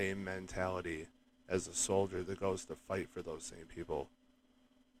have the same mentality as a soldier that goes to fight for those same people.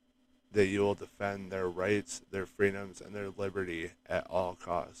 That you will defend their rights, their freedoms, and their liberty at all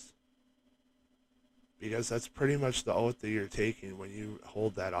costs. Because that's pretty much the oath that you're taking when you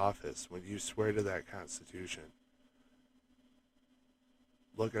hold that office, when you swear to that Constitution.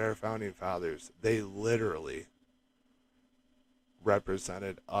 Look at our founding fathers. They literally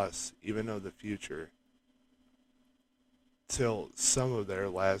represented us, even though the future, till some of their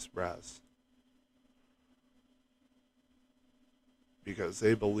last breaths. Because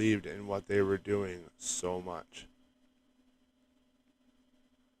they believed in what they were doing so much.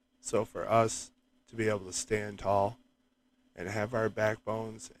 So for us to be able to stand tall and have our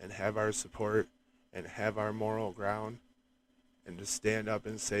backbones and have our support and have our moral ground and to stand up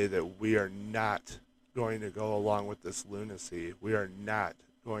and say that we are not going to go along with this lunacy. We are not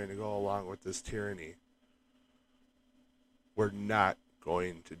going to go along with this tyranny. We're not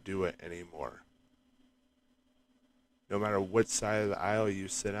going to do it anymore. No matter which side of the aisle you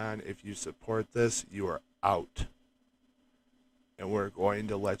sit on, if you support this, you are out. And we're going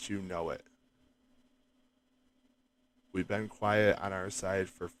to let you know it. We've been quiet on our side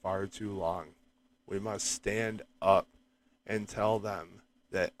for far too long. We must stand up and tell them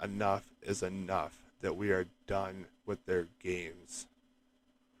that enough is enough, that we are done with their games.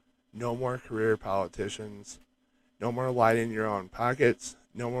 No more career politicians. No more lining your own pockets.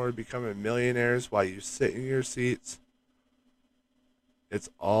 No more becoming millionaires while you sit in your seats. It's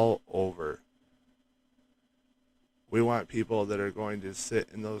all over. We want people that are going to sit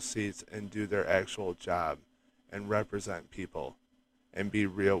in those seats and do their actual job and represent people and be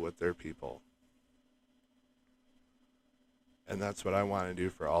real with their people. And that's what I want to do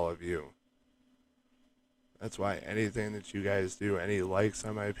for all of you. That's why anything that you guys do, any likes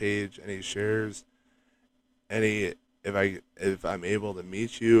on my page, any shares, if I'm able to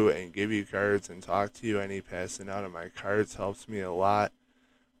meet you and give you cards and talk to you, any passing out of my cards helps me a lot.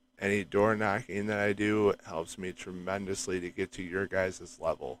 Any door knocking that I do helps me tremendously to get to your guys'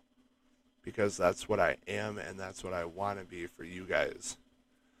 level. Because that's what I am and that's what I want to be for you guys.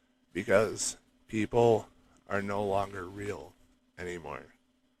 Because people are no longer real anymore.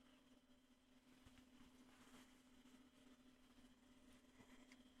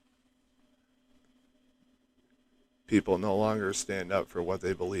 People no longer stand up for what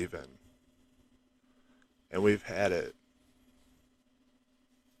they believe in. And we've had it.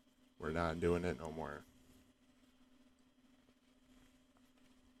 We're not doing it no more.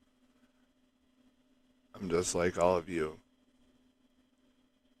 I'm just like all of you.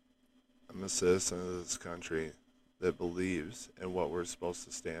 I'm a citizen of this country that believes in what we're supposed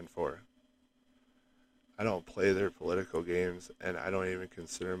to stand for. I don't play their political games, and I don't even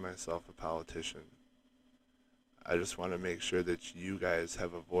consider myself a politician. I just want to make sure that you guys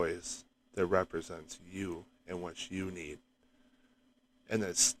have a voice that represents you and what you need, and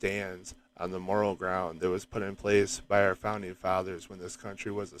that stands on the moral ground that was put in place by our founding fathers when this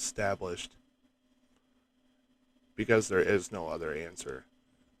country was established. Because there is no other answer.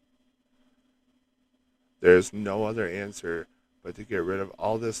 There is no other answer but to get rid of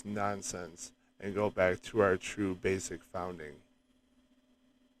all this nonsense and go back to our true basic founding.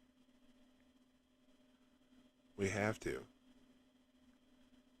 We have to.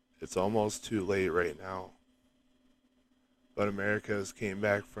 It's almost too late right now. But America has came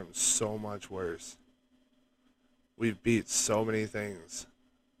back from so much worse. We've beat so many things,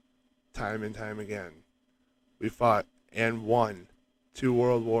 time and time again. We fought and won 2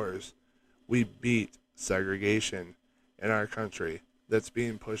 world wars. We beat segregation in our country that's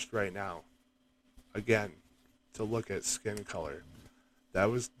being pushed right now. Again, to look at skin color.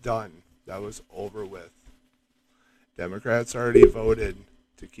 That was done. That was over with. Democrats already voted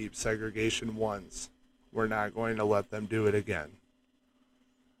to keep segregation once. We're not going to let them do it again.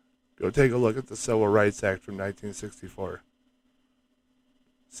 Go take a look at the Civil Rights Act from 1964.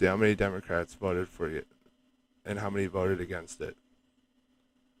 See how many Democrats voted for it and how many voted against it.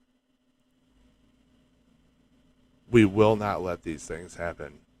 We will not let these things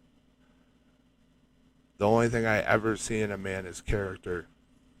happen. The only thing I ever see in a man is character.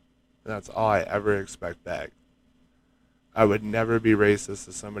 And that's all I ever expect back. I would never be racist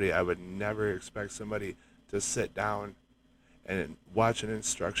to somebody. I would never expect somebody to sit down and watch an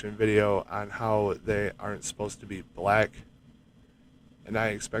instruction video on how they aren't supposed to be black, and I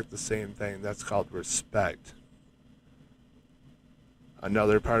expect the same thing. That's called respect.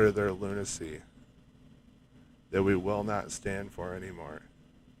 Another part of their lunacy that we will not stand for anymore.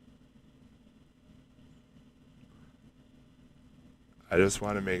 I just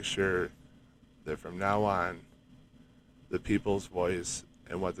want to make sure that from now on, the people's voice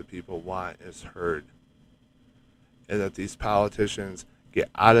and what the people want is heard. And that these politicians get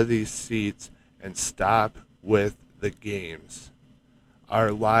out of these seats and stop with the games.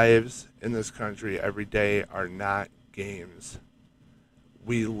 Our lives in this country every day are not games.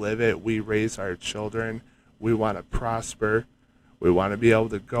 We live it. We raise our children. We want to prosper. We want to be able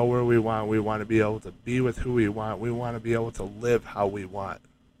to go where we want. We want to be able to be with who we want. We want to be able to live how we want.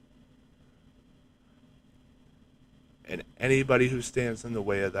 And anybody who stands in the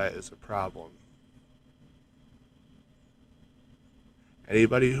way of that is a problem.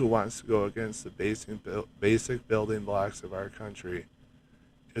 Anybody who wants to go against the basic building blocks of our country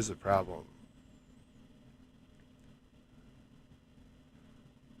is a problem.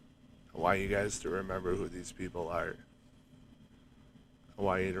 I want you guys to remember who these people are. I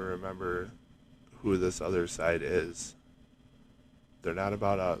want you to remember who this other side is. They're not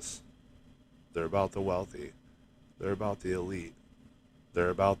about us. They're about the wealthy. They're about the elite. They're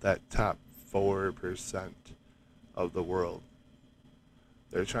about that top 4% of the world.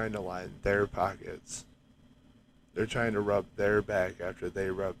 They're trying to line their pockets. They're trying to rub their back after they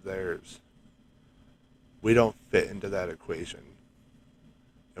rub theirs. We don't fit into that equation.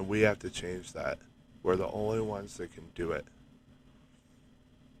 And we have to change that. We're the only ones that can do it.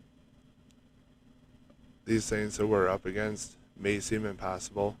 These things that we're up against may seem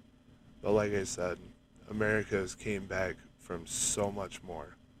impossible, but like I said, America has came back from so much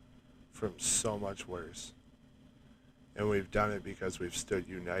more, from so much worse. And we've done it because we've stood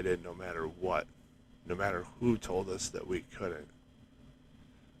united no matter what, no matter who told us that we couldn't.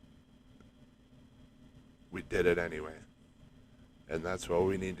 We did it anyway. And that's what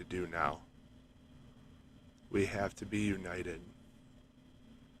we need to do now. We have to be united.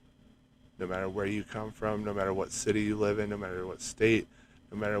 No matter where you come from, no matter what city you live in, no matter what state,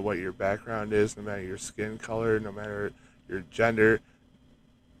 no matter what your background is, no matter your skin color, no matter your gender,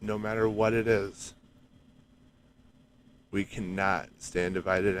 no matter what it is, we cannot stand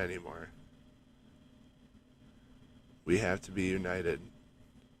divided anymore. We have to be united,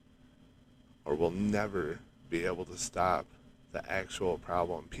 or we'll never be able to stop the actual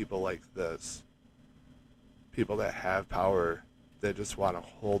problem. People like this, people that have power, they just want to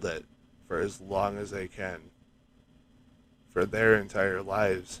hold it for as long as they can, for their entire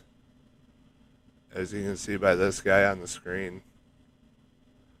lives. As you can see by this guy on the screen,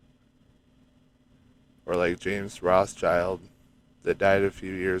 or like James Rothschild that died a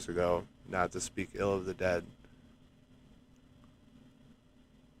few years ago, not to speak ill of the dead,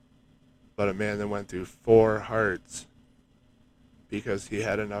 but a man that went through 4 hearts because he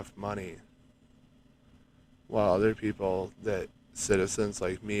had enough money, while other people, that citizens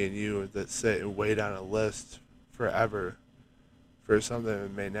like me and you, that sit and wait on a list forever for something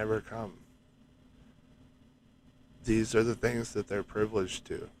that may never come. These are the things that they're privileged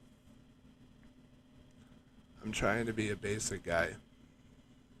to. I'm trying to be a basic guy.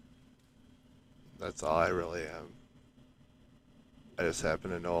 That's all I really am. I just happen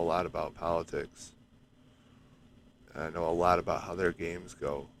to know a lot about politics. And I know a lot about how their games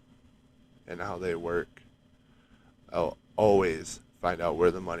go and how they work. I'll always find out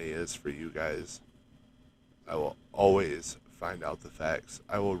where the money is for you guys. I will always find out the facts.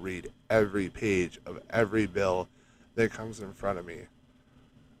 I will read every page of every bill that comes in front of me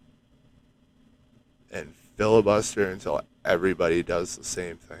and filibuster until everybody does the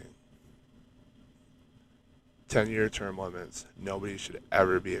same thing. 10-year term limits. Nobody should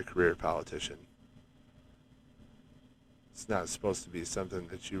ever be a career politician. It's not supposed to be something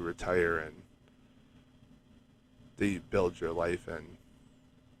that you retire in, that you build your life in.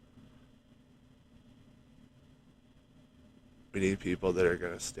 We need people that are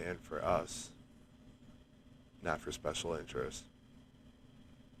going to stand for us, not for special interests.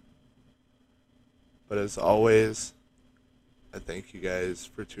 But as always, I thank you guys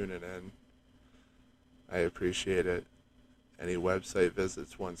for tuning in. I appreciate it. Any website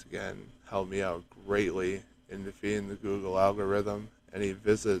visits, once again, help me out greatly in defeating the Google algorithm. Any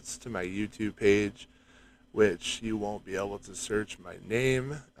visits to my YouTube page, which you won't be able to search my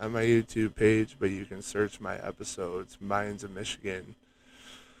name on my YouTube page, but you can search my episodes, Minds of Michigan.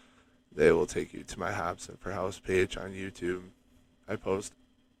 They will take you to my Hobson for House page on YouTube. I post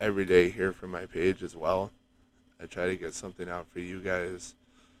every day here from my page as well. I try to get something out for you guys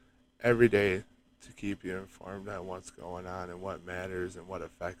every day to keep you informed on what's going on and what matters and what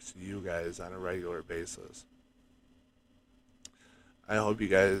affects you guys on a regular basis. I hope you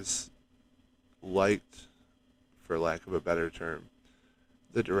guys liked, for lack of a better term,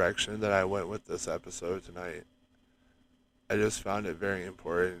 the direction that I went with this episode tonight. I just found it very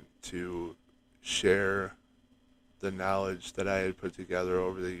important to share the knowledge that I had put together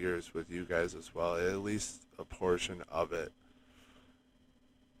over the years with you guys as well, at least a portion of it.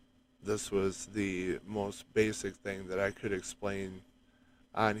 This was the most basic thing that I could explain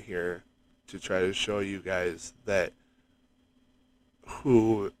on here to try to show you guys that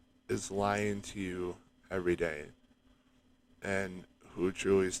who is lying to you every day and who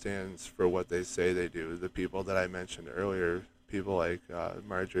truly stands for what they say they do. The people that I mentioned earlier, people like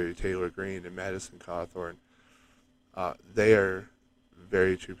Marjorie Taylor Greene and Madison Cawthorn, they are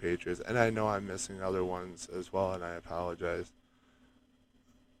very true patriots. And I know I'm missing other ones as well, and I apologize.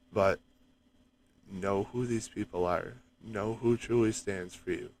 But know who these people are. Know who truly stands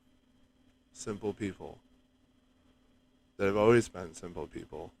for you. Simple people that have always been simple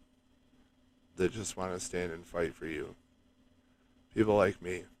people that just want to stand and fight for you. People like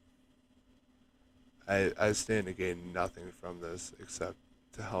me. I stand to gain nothing from this except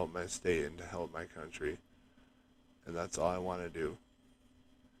to help my state and to help my country. And that's all I want to do,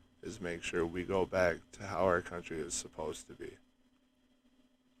 is make sure we go back to how our country is supposed to be.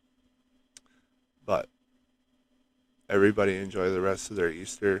 But everybody enjoy the rest of their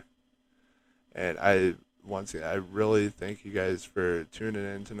Easter. And once again, I really thank you guys for tuning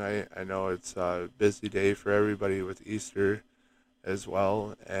in tonight. I know it's a busy day for everybody with Easter as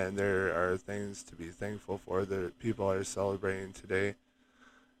well, and there are things to be thankful for that people are celebrating today.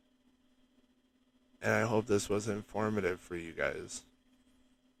 And I hope this was informative for you guys.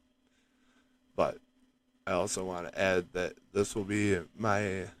 But I also want to add that this will be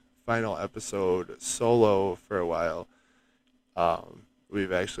my final episode solo for a while.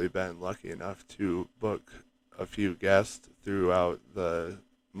 We've actually been lucky enough to book a few guests throughout the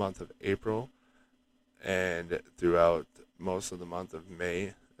month of April and throughout most of the month of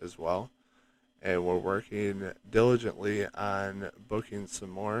May as well. And we're working diligently on booking some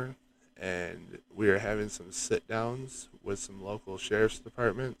more. And we are having some sit-downs with some local sheriff's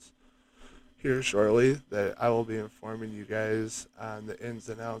departments here shortly that I will be informing you guys on the ins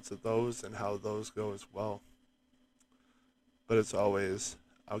and outs of those and how those go as well. But as always,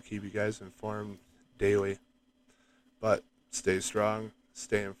 I'll keep you guys informed daily. But stay strong,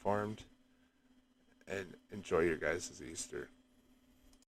 stay informed, and enjoy your guys' Easter.